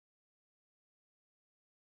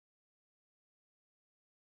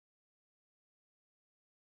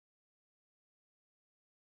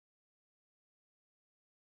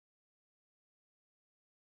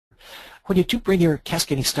When you do bring your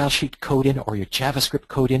Cascading Style Sheet code in or your JavaScript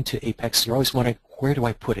code into Apex, you're always wondering, where do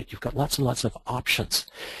I put it? You've got lots and lots of options.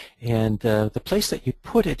 And the place that you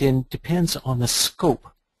put it in depends on the scope.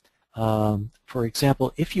 For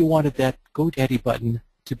example, if you wanted that GoDaddy button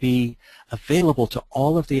to be available to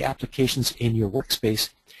all of the applications in your workspace,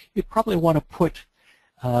 you'd probably want to put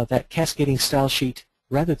that Cascading Style Sheet,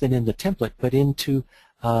 rather than in the template, but into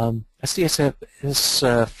a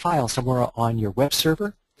CSS file somewhere on your web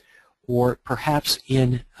server, or perhaps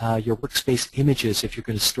in your workspace images if you're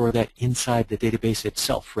going to store that inside the database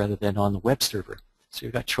itself rather than on the web server. So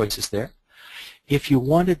you've got choices there. If you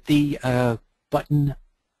wanted the button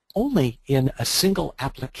only in a single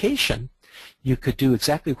application, you could do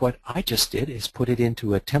exactly what I just did, is put it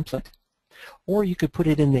into a template, or you could put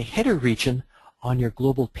it in the header region on your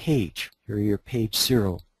global page, or your page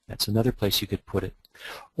 0. That's another place you could put it.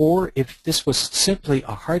 Or if this was simply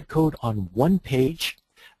a hard code on one page,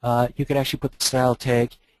 you could actually put the style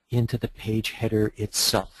tag into the page header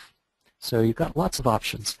itself. So you've got lots of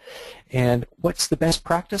options. And what's the best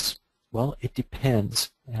practice? Well, it depends.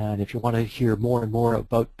 And if you want to hear more and more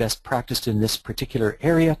about best practice in this particular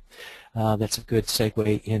area, that's a good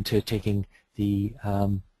segue into taking the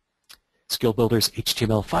Skill Builders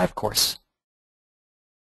HTML5 course.